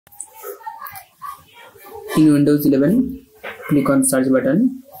In Windows 11, click on search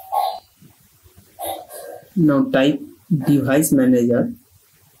button. Now type device manager.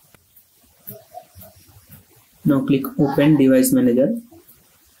 Now click open device manager.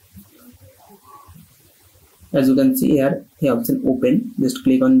 As you can see here, the option open. Just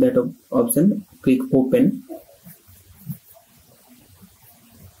click on that option. Click open.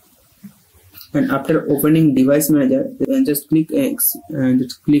 And after opening device manager, just click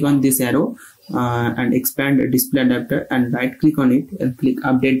on this arrow and expand display adapter and right click on it and click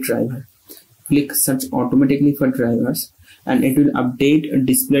update driver. Click search automatically for drivers and it will update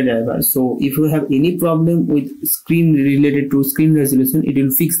display driver. So if you have any problem with screen related to screen resolution, it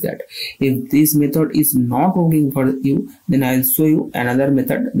will fix that. If this method is not working for you, then I will show you another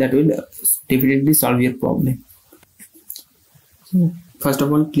method that will definitely solve your problem. So first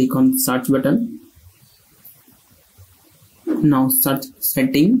of all, click on search button. Now search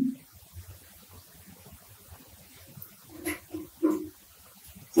setting.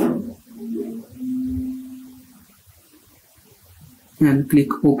 And click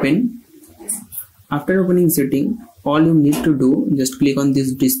open. After opening setting, all you need to do, just click on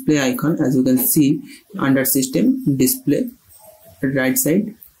this display icon. As you can see under system, display at right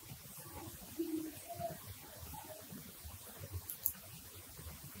side.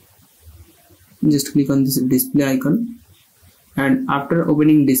 Just click on this display icon and after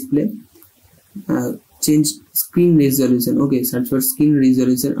opening display, change screen resolution. Okay, search for screen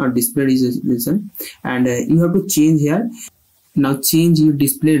resolution or display resolution and you have to change here. Now change your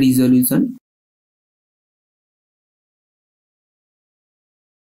display resolution.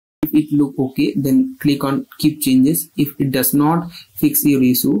 If it look okay, then click on keep changes. If it does not fix your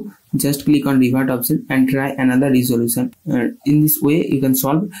issue, just click on revert option and try another resolution. In this way you can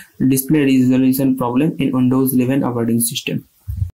solve display resolution problem in Windows 11 operating system.